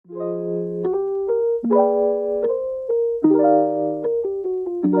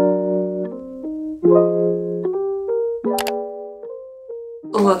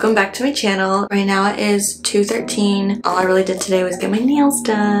Welcome back to my channel. Right now it is 2:13. All I really did today was get my nails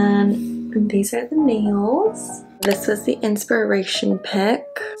done. And these are the nails. This was the inspiration pick,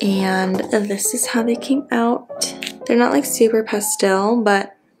 and this is how they came out. They're not like super pastel,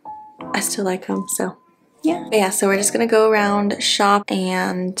 but I still like them, so yeah. But yeah, so we're just gonna go around, shop,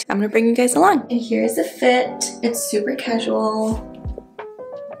 and I'm gonna bring you guys along. And here's the fit. It's super casual.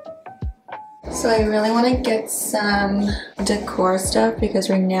 So I really want to get some decor stuff because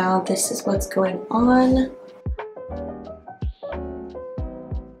right now this is what's going on.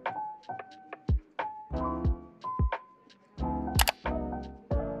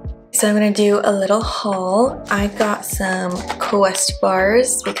 So I'm gonna do a little haul. I got some Quest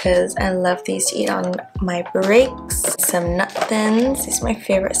bars because I love these to eat on my breaks. Some Nut Thins, these are my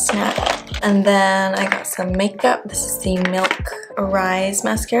favorite snack. And then I got some makeup. This is the Milk Rise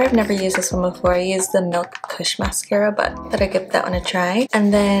mascara. I've never used this one before. I used the Milk Kush mascara, but thought I'd give that one a try.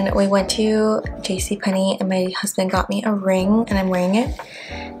 And then we went to JCPenney and my husband got me a ring and I'm wearing it.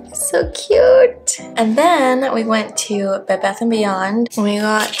 It's so cute. And then we went to Bed Bath & Beyond and we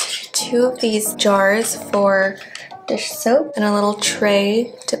got 2 of these jars for dish soap and a little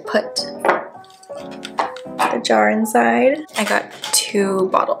tray to put the jar inside. I got 2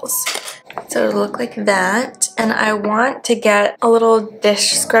 bottles. So it'll look like that. And I want to get a little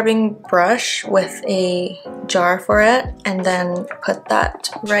dish scrubbing brush with a jar for it and then put that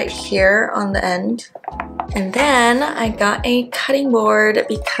right here on the end. And then I got a cutting board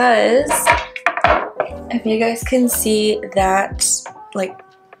because if you guys can see that like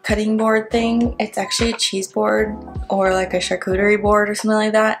cutting board thing, it's actually a cheese board or like a charcuterie board or something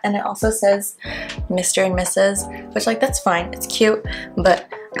like that, and it also says Mr. and Mrs., which like that's fine, it's cute, but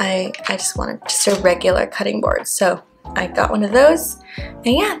I just wanted just a regular cutting board, so I got one of those.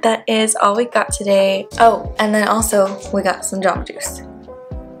 And yeah, that is all we got today. Oh, and then also we got some Jamba Juice.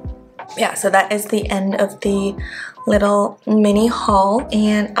 Yeah, so that is the end of the little mini haul,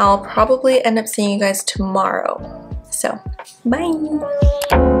 and I'll probably end up seeing you guys tomorrow. So, bye!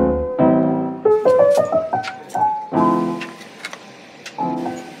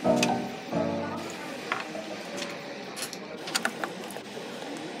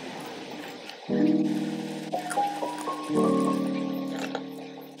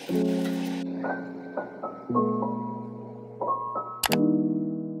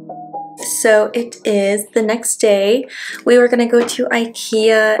 So it is the next day. We were gonna go to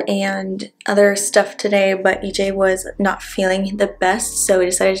IKEA and other stuff today, but EJ was not feeling the best, so we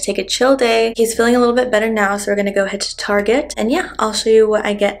decided to take a chill day. He's feeling a little bit better now, so we're gonna go head to Target, and yeah, I'll show you what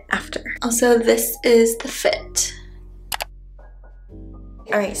I get after. Also, this is the fit.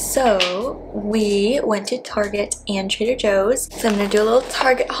 Alright, so we went to Target and Trader Joe's. So I'm gonna do a little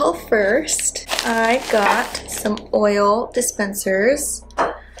Target haul first. I got some oil dispensers.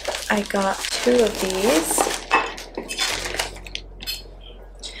 I got 2 of these.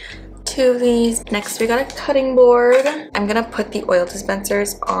 2 of these. Next we got a cutting board. I'm gonna put the oil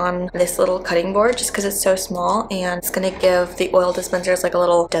dispensers on this little cutting board just because it's so small and it's gonna give the oil dispensers like a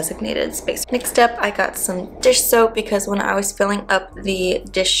little designated space. Next up I got some dish soap because when I was filling up the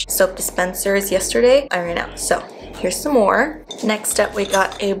dish soap dispensers yesterday, I ran out. So here's some more. Next up we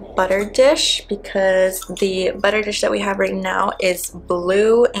got a butter dish because the butter dish that we have right now is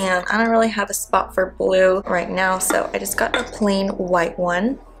blue and I don't really have a spot for blue right now, so I just got a plain white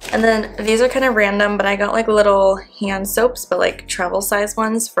one. And then these are kind of random, but I got like little hand soaps, but like travel size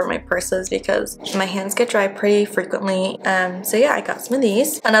ones for my purses because my hands get dry pretty frequently. So yeah, I got some of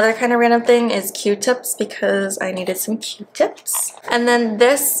these. Another kind of random thing is Q-tips because I needed some Q-tips. And then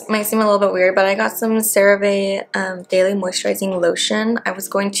this might seem a little bit weird, but I got some CeraVe Daily Moisturizing Lotion. I was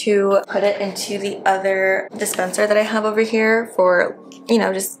going to put it into the other dispenser that I have over here for, you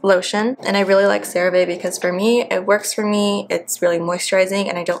know, just lotion. And I really like CeraVe because for me, it works for me. It's really moisturizing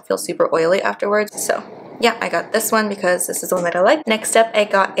and I don't feel super oily afterwards. So yeah, I got this one because this is the one that I like. Next up, I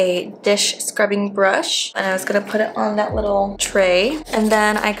got a dish scrubbing brush and I was gonna put it on that little tray. And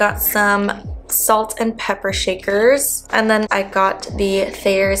then I got some salt and pepper shakers, and then I got the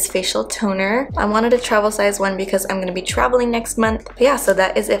Thayer's facial toner. I wanted a travel size one because I'm gonna be traveling next month. But yeah, so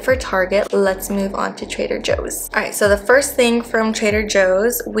that is it for Target. Let's move on to Trader Joe's. Alright, so the first thing from Trader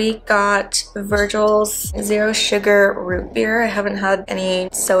Joe's, we got Virgil's Zero Sugar Root Beer. I haven't had any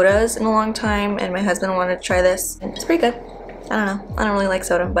sodas in a long time and my husband wanted to try this. It's pretty good. I don't know, I don't really like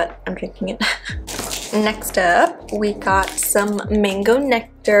soda, but I'm drinking it. Next up, we got some mango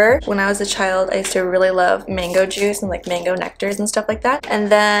nectar. When I was a child, I used to really love mango juice and like mango nectars and stuff like that.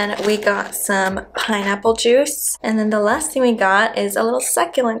 And then we got some pineapple juice. And then the last thing we got is a little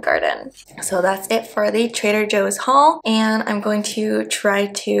succulent garden. So that's it for the Trader Joe's haul. And I'm going to try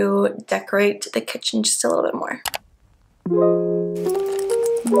to decorate the kitchen just a little bit more.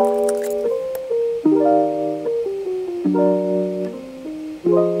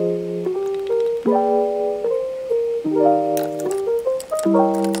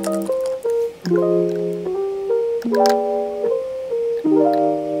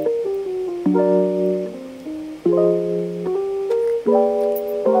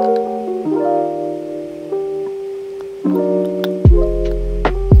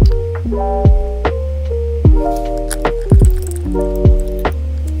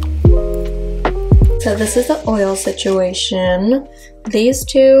 So this is the oil situation. These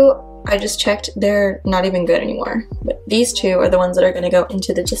two, I just checked, they're not even good anymore. But these two are the ones that are going to go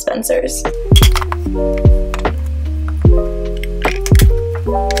into the dispensers.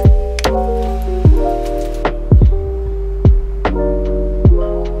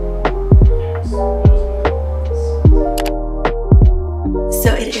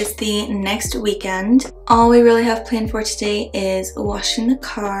 So it is the next weekend. All we really have planned for today is washing the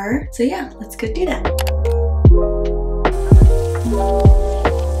car. So yeah, let's go do that.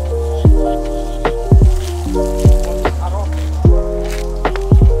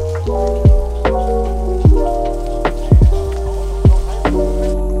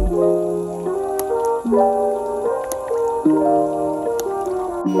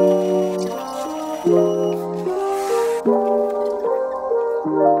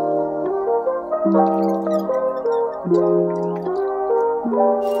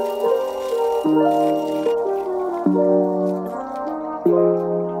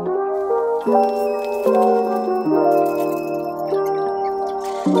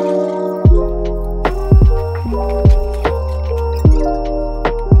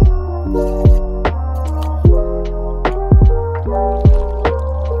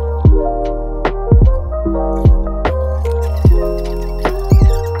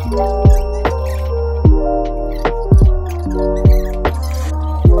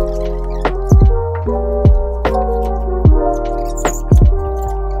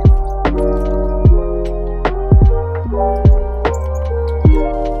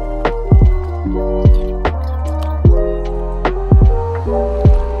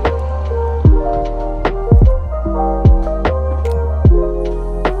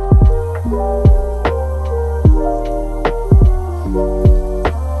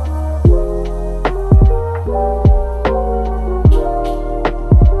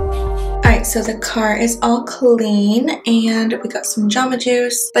 So the car is all clean and we got some Jamba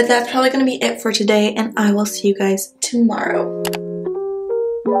Juice, but that's probably going to be it for today, and I will see you guys tomorrow.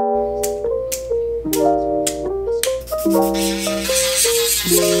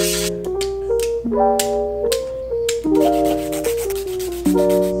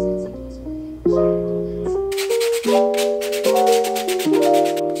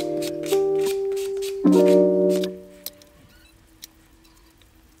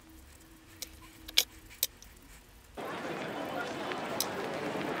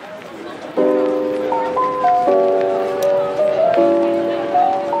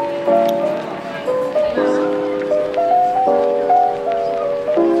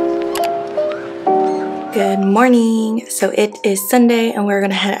 Good morning. So it is Sunday and we're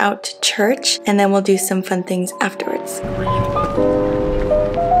gonna head out to church and then we'll do some fun things afterwards.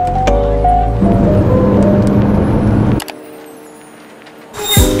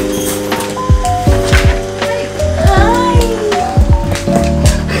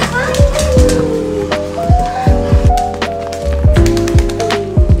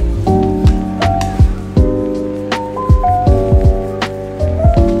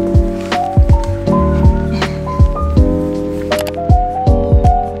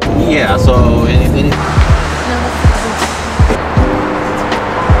 Yeah, so anything?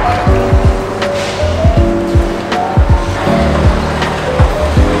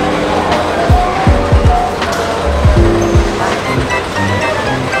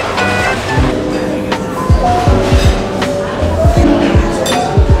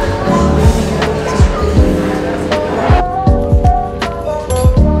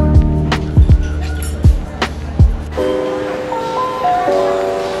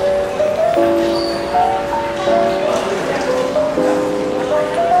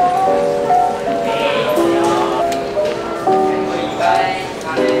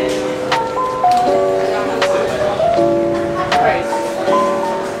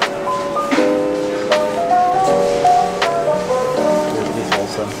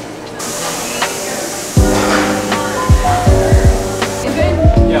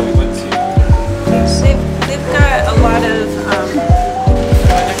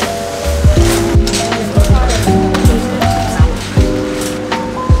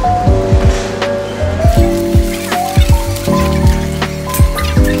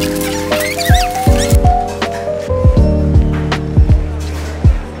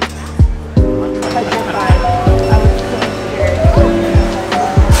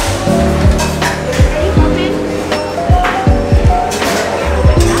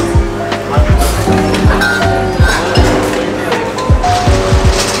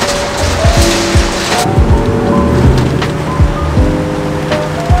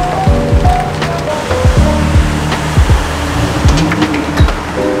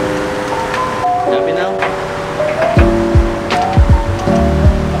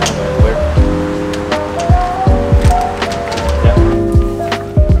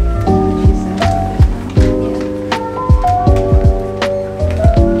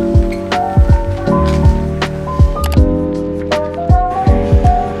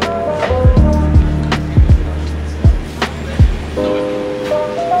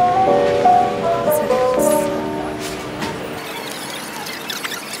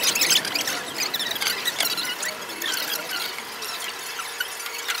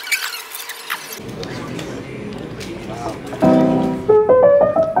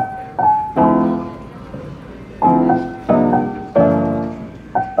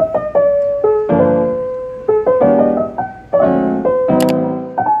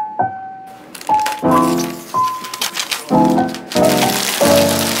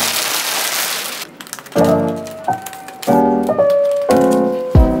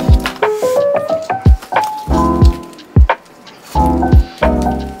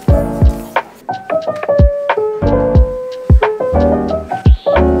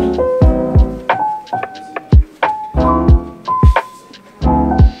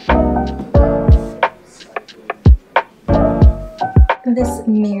 This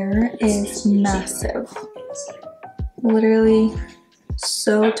mirror is massive. Literally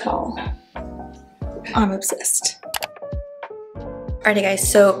so tall. I'm obsessed. Alrighty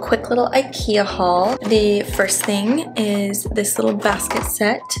guys, so quick little IKEA haul. The first thing is this little basket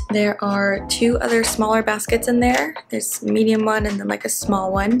set. There are 2 other smaller baskets in there. There's a medium one and then like a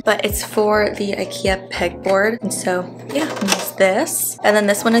small one, but it's for the IKEA pegboard. And so yeah, there's this. And then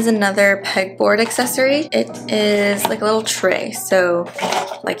this one is another pegboard accessory. It is like a little tray. So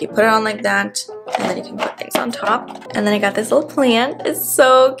like you put it on like that and then you can put things on top. And then I got this little plant. It's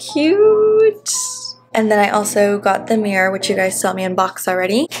so cute. And then I also got the mirror, which you guys saw me unbox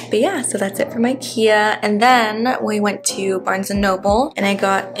already. But yeah, so that's it from IKEA. And then we went to Barnes & Noble and I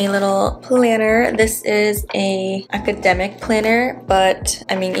got a little planner. This is a academic planner, but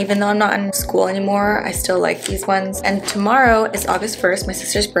I mean, even though I'm not in school anymore, I still like these ones. And tomorrow is August 1st, my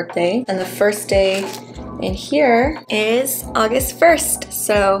sister's birthday. And the first day in here is August 1st.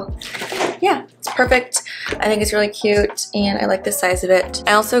 So yeah, it's perfect. I think it's really cute and I like the size of it.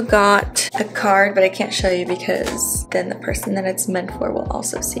 I also got a card, but I can't show you because then the person that it's meant for will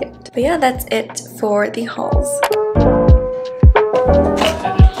also see it. But yeah, that's it for the hauls.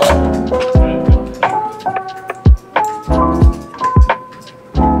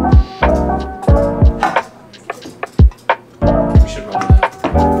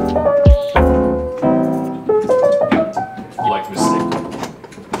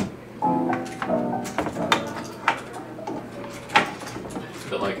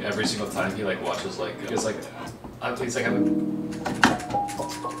 Every single time he like watches like it's like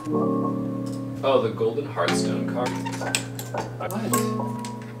oh, the golden heartstone card. What?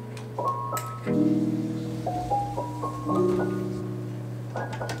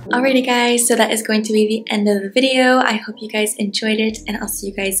 Alrighty guys, so that is going to be the end of the video. I hope you guys enjoyed it and I'll see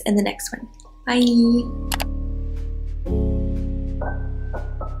you guys in the next one. Bye!